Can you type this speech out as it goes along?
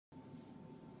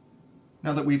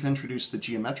Now that we've introduced the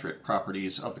geometric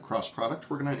properties of the cross product,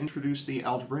 we're going to introduce the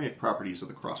algebraic properties of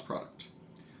the cross product.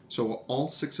 So all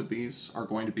 6 of these are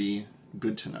going to be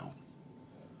good to know.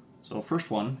 So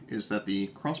first one is that the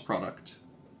cross product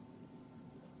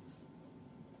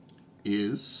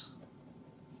is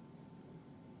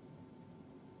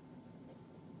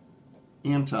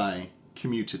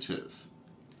anti-commutative.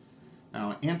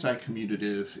 Now,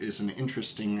 anti-commutative is an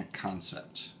interesting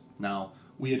concept. Now,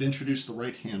 we had introduced the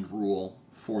right-hand rule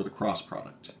for the cross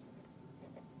product.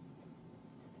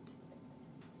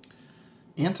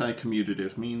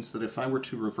 Anti-commutative means that if I were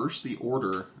to reverse the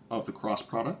order of the cross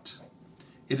product,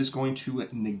 it is going to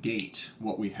negate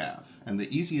what we have. And the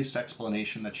easiest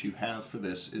explanation that you have for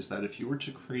this is that if you were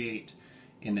to create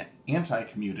an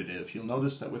anti-commutative, you'll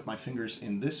notice that with my fingers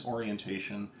in this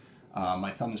orientation,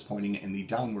 my thumb is pointing in the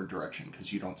downward direction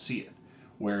because you don't see it.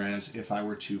 Whereas if I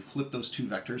were to flip those two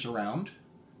vectors around,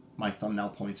 my thumb now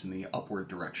points in the upward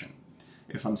direction.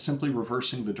 If I'm simply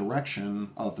reversing the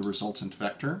direction of the resultant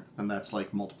vector, then that's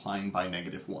like multiplying by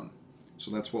 -1.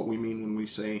 So that's what we mean when we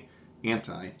say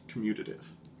anti-commutative.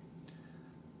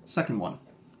 Second one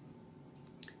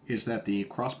is that the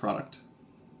cross product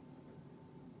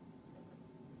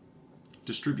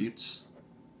distributes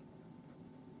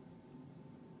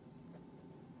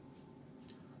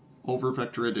over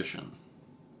vector addition.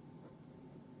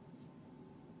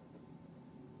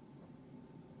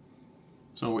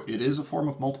 So it is a form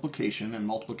of multiplication, and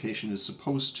multiplication is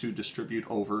supposed to distribute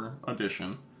over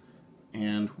addition,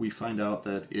 and we find out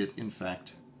that it in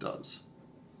fact does.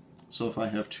 So if I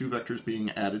have two vectors being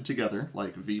added together,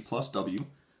 like v plus w,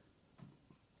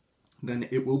 then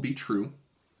it will be true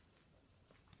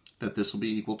that this will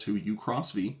be equal to u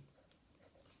cross v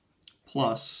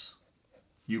plus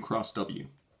u cross w.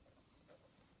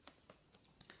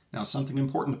 Now, something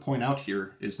important to point out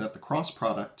here is that the cross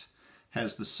product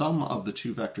has the sum of the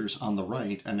two vectors on the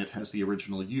right, and it has the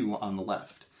original u on the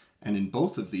left. And in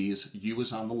both of these, u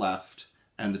is on the left,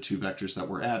 and the two vectors that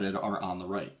were added are on the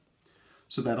right.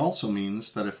 So that also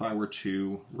means that if I were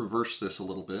to reverse this a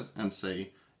little bit and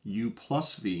say u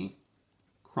plus v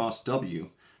cross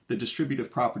w, the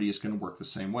distributive property is going to work the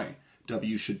same way.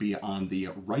 W should be on the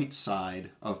right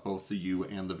side of both the u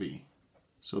and the v.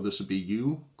 So this would be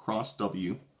u cross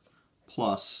w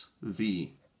plus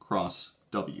v cross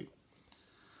w.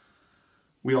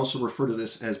 We also refer to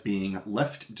this as being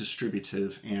left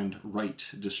distributive and right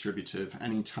distributive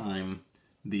anytime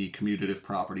the commutative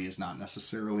property is not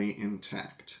necessarily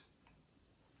intact.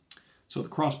 So the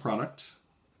cross product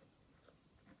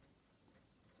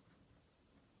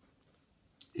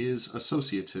is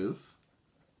associative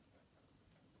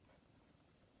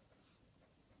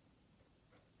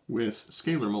with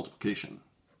scalar multiplication.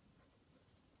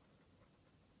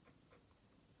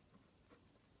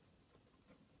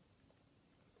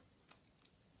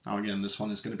 Now again, this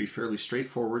one is going to be fairly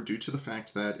straightforward due to the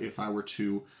fact that if I were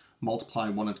to multiply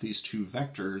one of these two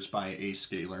vectors by a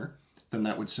scalar, then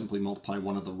that would simply multiply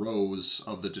one of the rows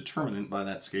of the determinant by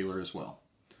that scalar as well.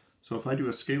 So if I do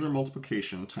a scalar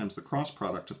multiplication times the cross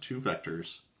product of two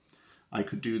vectors, I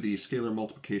could do the scalar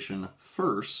multiplication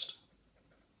first,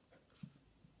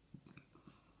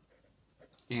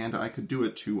 and I could do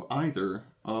it to either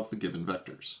of the given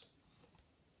vectors.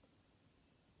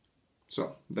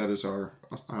 So that is our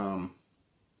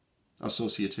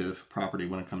associative property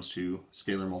when it comes to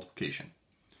scalar multiplication.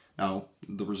 Now,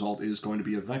 the result is going to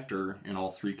be a vector in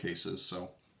all 3 cases,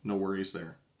 so no worries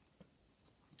there.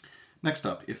 Next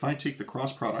up, if I take the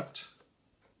cross product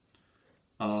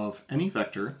of any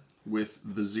vector with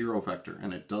the 0 vector,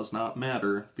 and it does not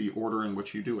matter the order in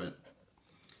which you do it,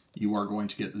 you are going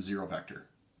to get the 0 vector.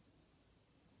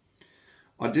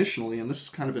 Additionally, and this is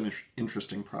kind of an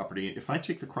interesting property, if I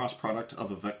take the cross product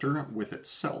of a vector with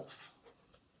itself,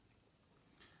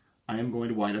 I am going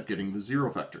to wind up getting the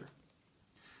 0 vector.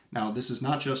 Now, this is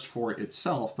not just for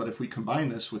itself, but if we combine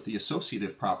this with the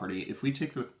associative property, if we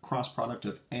take the cross product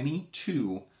of any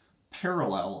 2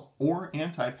 parallel or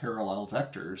anti-parallel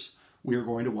vectors, we are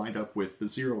going to wind up with the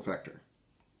 0 vector.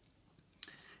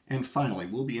 And finally,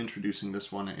 we'll be introducing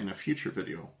this one in a future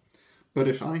video, but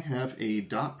if I have a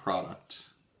dot product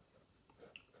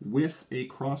with a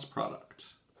cross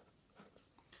product,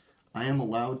 I am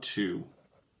allowed to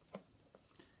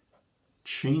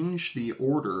change the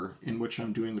order in which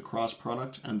I'm doing the cross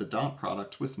product and the dot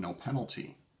product with no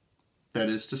penalty. That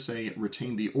is to say,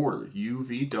 retain the order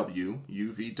UVW,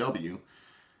 UVW,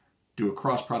 do a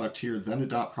cross product here, then a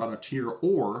dot product here,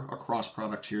 or a cross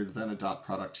product here, then a dot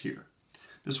product here.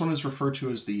 This one is referred to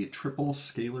as the triple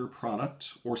scalar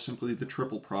product, or simply the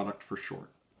triple product for short.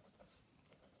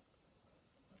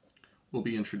 We'll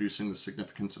be introducing the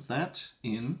significance of that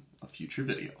in a future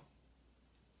video.